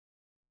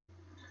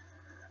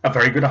A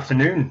very good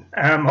afternoon.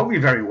 Hope you're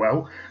very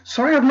well.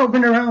 Sorry I've not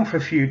been around for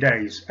a few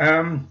days.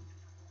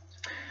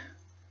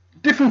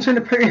 Difference in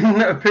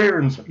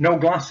appearance, no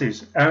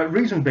glasses.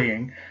 Reason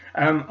being,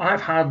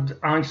 I've had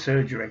eye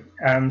surgery.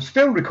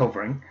 Still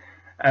recovering.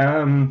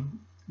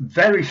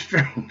 Very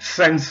strange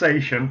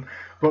sensation,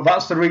 but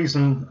that's the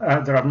reason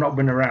that I've not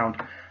been around.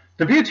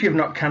 The beauty of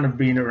not kind of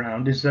being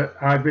around is that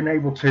I've been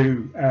able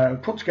to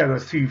put together a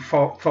few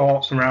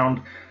thoughts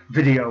around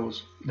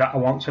videos that I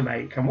want to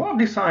make. And what I've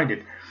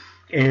decided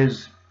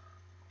is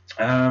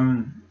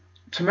to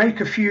make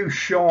a few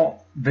short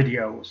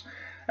videos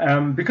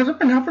because I've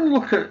been having a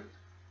look at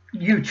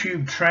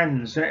YouTube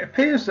trends, and it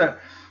appears that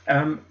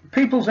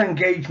people's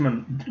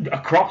engagement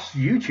across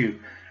YouTube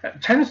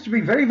tends to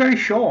be very, very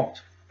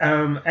short,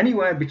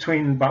 anywhere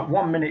between about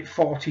 1 minute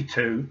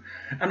 42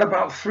 and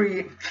about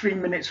 3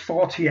 minutes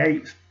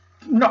 48,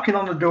 knocking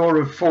on the door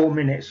of 4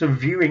 minutes of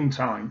viewing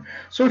time.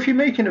 So if you're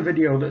making a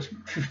video that's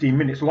 15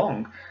 minutes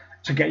long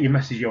to get your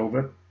message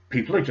over,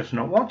 people are just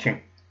not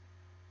watching.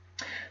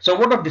 So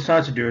what I've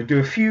decided to do is do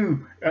a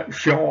few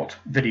short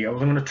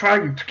videos. I'm going to try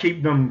to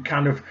keep them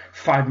kind of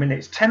 5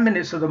 minutes, 10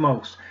 minutes at the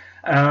most.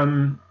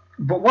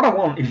 But what I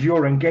want is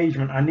your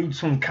engagement. I need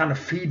some kind of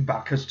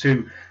feedback as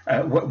to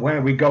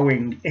where we're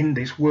going in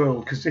this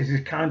world, because this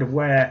is kind of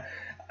where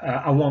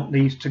I want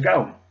these to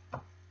go.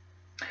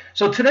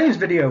 So today's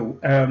video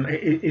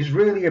is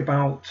really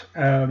about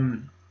a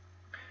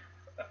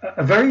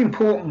very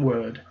important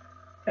word,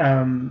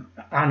 and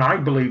I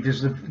believe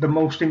is the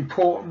most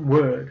important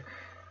word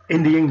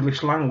in the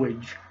English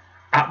language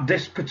at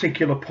this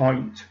particular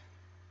point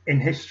in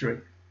history,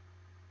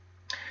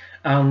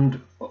 and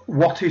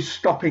what is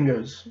stopping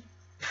us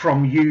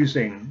from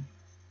using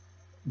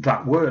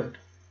that word.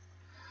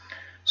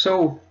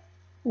 So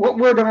what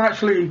word I'm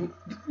actually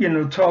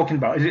talking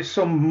about? Is it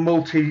some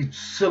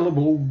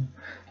multi-syllable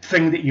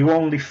thing that you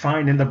only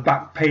find in the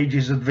back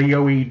pages of the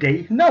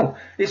OED? No,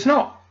 it's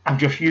not. I've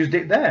just used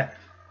it there.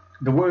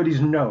 The word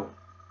is no.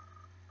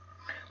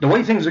 The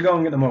way things are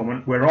going at the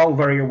moment, we're all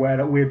very aware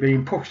that we're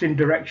being pushed in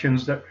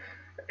directions that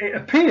it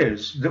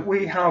appears that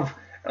we have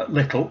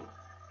little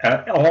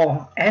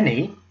or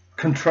any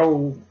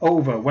control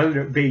over,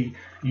 whether it be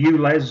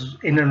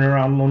ULEZ in and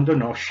around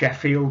London or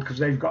Sheffield, because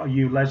they've got a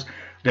ULEZ,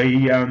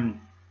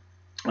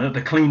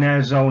 the clean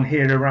air zone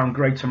here around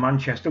Greater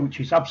Manchester, which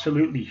is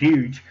absolutely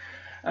huge,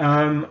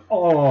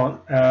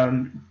 or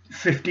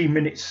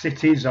 15-minute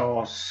cities,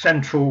 or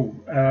central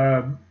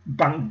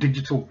bank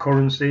digital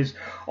currencies,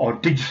 or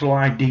digital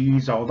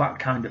IDs, or that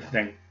kind of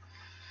thing.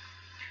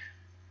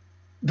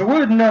 The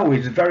word no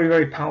is very,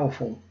 very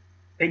powerful.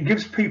 It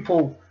gives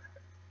people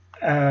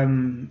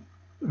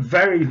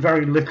very,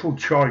 very little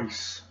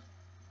choice,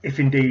 if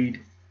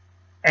indeed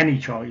any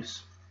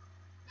choice.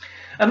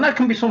 And that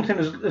can be something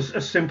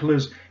as simple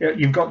as,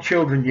 you've got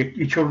children,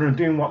 your children are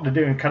doing what they're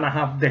doing. Can I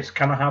have this?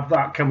 Can I have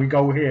that? Can we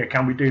go here?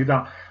 Can we do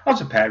that?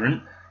 As a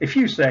parent, if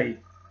you say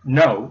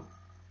no,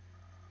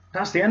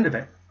 that's the end of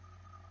it.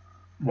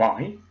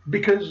 Why?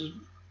 Because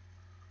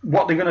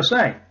what they're going to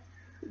say?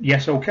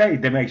 Yes, okay,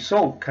 they may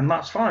sulk, and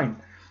that's fine.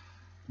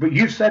 But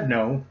you've said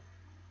no,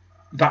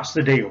 that's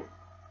the deal.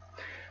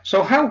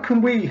 So how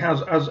can we,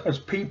 as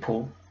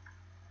people,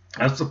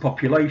 as the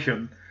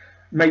population,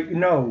 make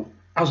no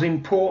as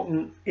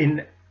important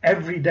in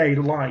everyday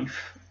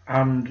life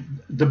and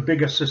the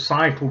bigger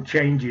societal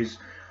changes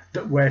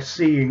that we're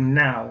seeing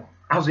now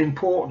as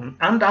important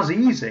and as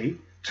easy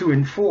to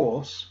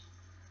enforce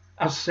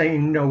as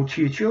saying no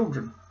to your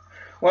children?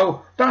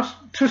 Well, that's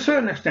to a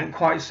certain extent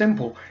quite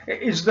simple.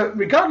 It is that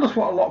regardless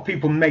what a lot of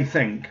people may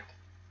think,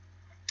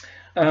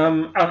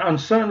 and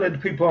certainly the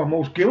people who are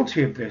most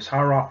guilty of this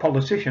are our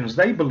politicians.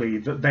 They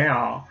believe that they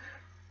are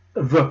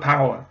the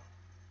power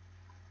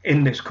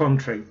in this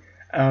country,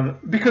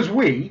 because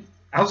we,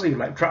 as the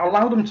electorate,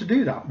 allow them to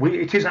do that.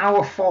 It is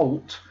our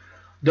fault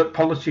that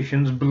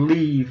politicians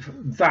believe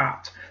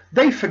that.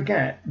 They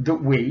forget that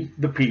we,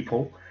 the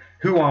people,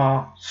 who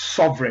are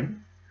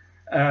sovereign,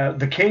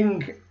 the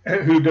king,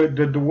 who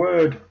the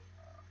word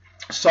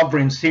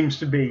sovereign seems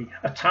to be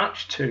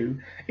attached to,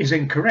 is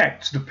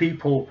incorrect. The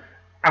people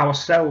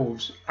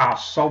ourselves are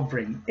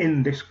sovereign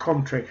in this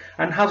country,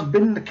 and has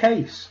been the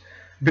case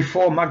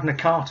before Magna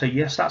Carta.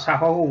 Yes, that's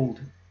how old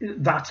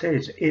that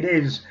is. It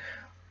is.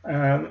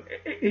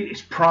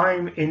 It's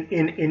prime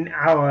in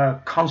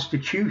our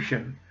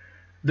constitution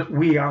that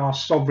we are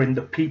sovereign.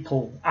 The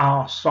people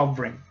are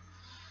sovereign.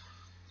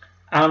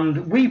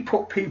 And we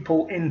put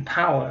people in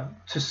power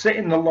to sit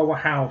in the lower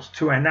house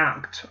to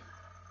enact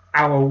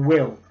our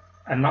will.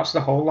 And that's the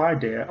whole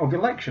idea of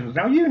elections.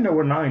 Now, you know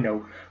and I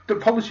know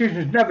that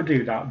politicians never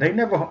do that. They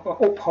never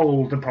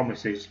uphold the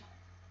promises.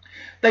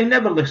 They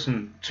never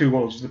listen to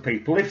us, the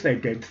people. If they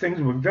did,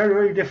 things would be very,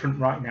 very different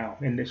right now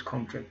in this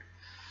country.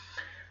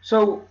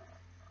 So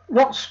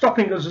what's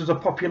stopping us as a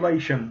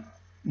population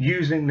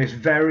using this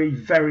very,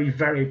 very,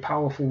 very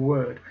powerful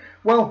word?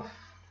 Well,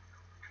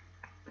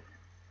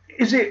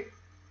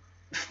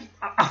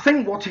 I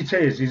think what it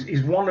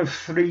is one of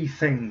three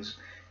things.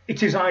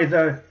 It is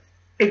either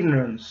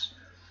ignorance,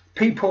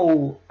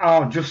 people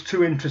are just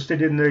too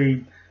interested in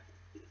the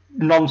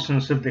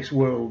nonsense of this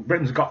world.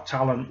 Britain's Got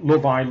Talent,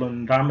 Love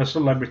Island, I'm a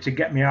celebrity,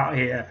 get me out of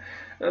here,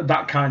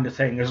 that kind of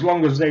thing. As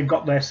long as they've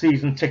got their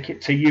season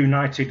ticket to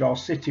United or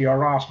City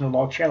or Arsenal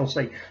or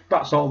Chelsea,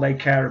 that's all they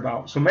care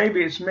about. So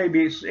maybe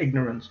it's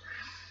ignorance.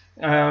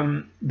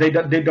 They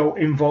don't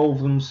involve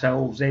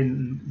themselves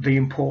in the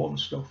important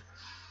stuff.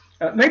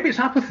 Maybe it's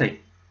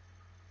apathy.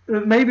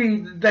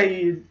 Maybe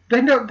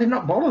they're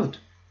not bothered.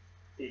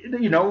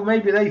 You know,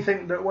 maybe they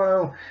think that,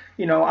 well,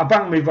 you know, I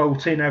bang my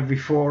vote in every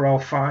 4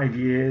 or 5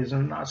 years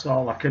and that's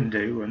all I can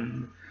do,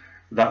 and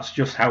that's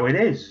just how it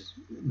is.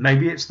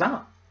 Maybe it's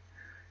that.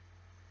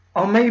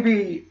 Or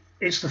maybe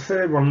it's the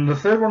third one. The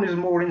third one is a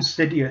more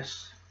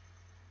insidious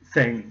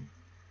thing.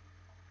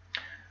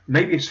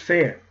 Maybe it's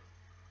fear.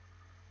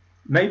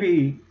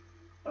 Maybe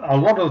a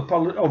lot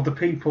of the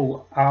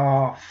people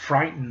are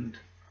frightened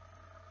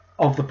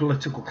of the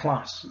political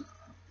class.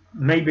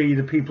 Maybe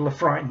the people are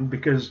frightened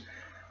because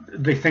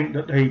they think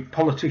that the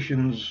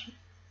politicians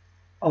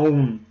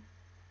own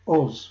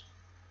us,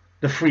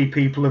 the free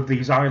people of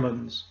these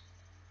islands.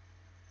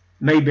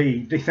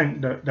 Maybe they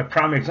think that the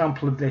prime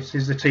example of this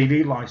is the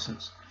TV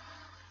license.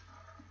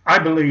 I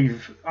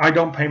believe I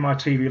don't pay my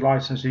TV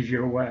license, as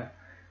you're aware.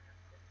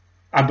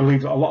 I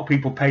believe that a lot of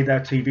people pay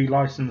their TV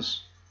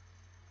license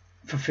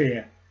for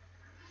fear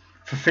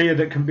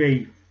that can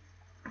be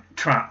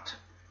tracked.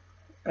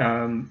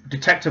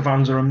 Detective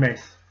vans are a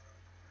myth.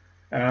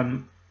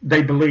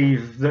 They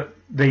believe that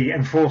the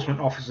enforcement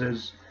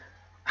officers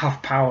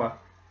have power.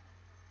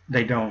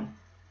 They don't.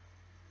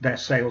 They're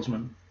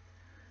salesmen.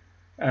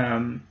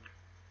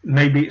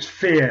 Maybe it's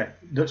fear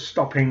that's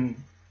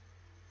stopping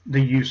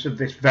the use of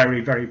this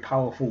very, very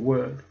powerful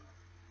word.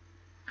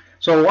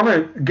 So I want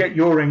to get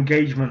your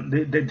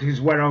engagement. This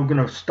is where I'm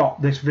going to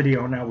stop this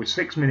video now. We're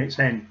 6 minutes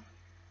in.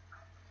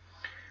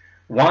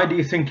 Why do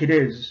you think it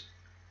is?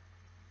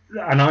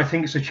 And I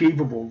think it's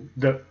achievable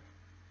that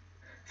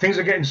things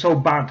are getting so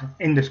bad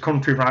in this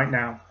country right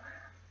now.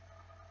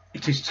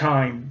 It is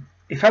time,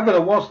 if ever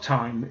there was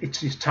time,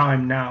 it is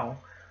time now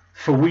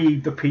for we,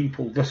 the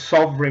people, the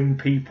sovereign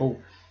people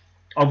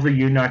of the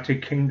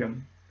United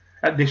Kingdom,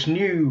 at this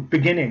new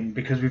beginning,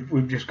 because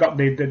we've just got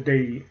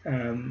the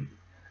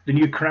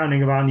new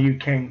crowning of our new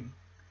king,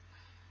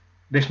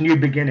 this new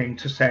beginning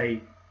to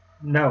say,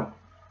 no,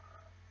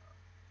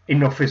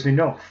 enough is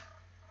enough.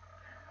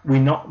 We're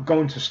not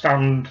going to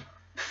stand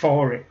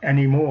for it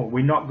anymore.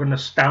 We're not going to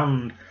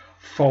stand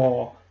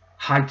for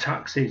high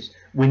taxes.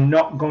 We're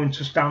not going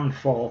to stand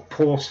for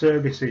poor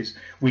services.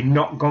 We're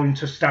not going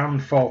to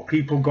stand for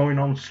people going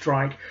on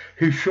strike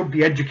who should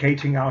be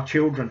educating our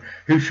children,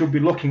 who should be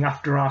looking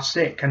after our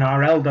sick and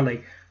our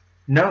elderly.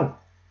 No,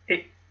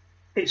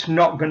 it's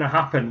not going to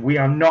happen. We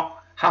are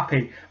not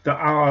happy that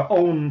our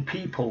own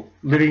people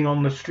living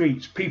on the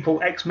streets,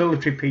 people,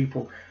 ex-military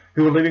people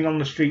who are living on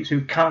the streets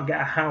who can't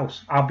get a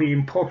house, are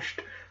being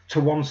pushed to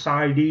one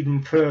side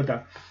even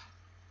further.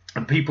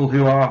 And people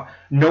who are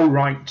no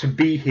right to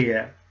be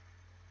here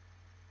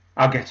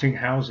are getting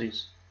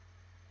houses.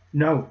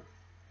 No.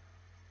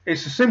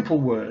 It's a simple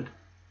word.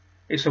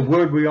 It's a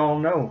word we all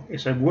know.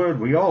 It's a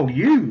word we all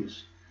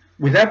use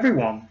with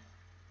everyone.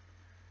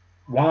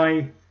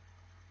 Why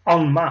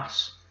en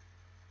masse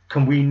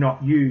can we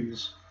not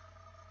use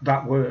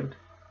that word?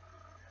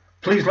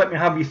 Please let me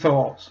have your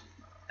thoughts.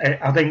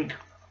 I think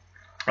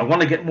I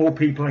want to get more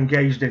people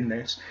engaged in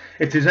this.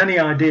 If there's any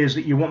ideas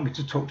that you want me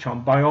to touch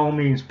on, by all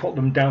means put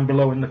them down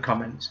below in the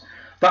comments.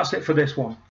 That's it for this one.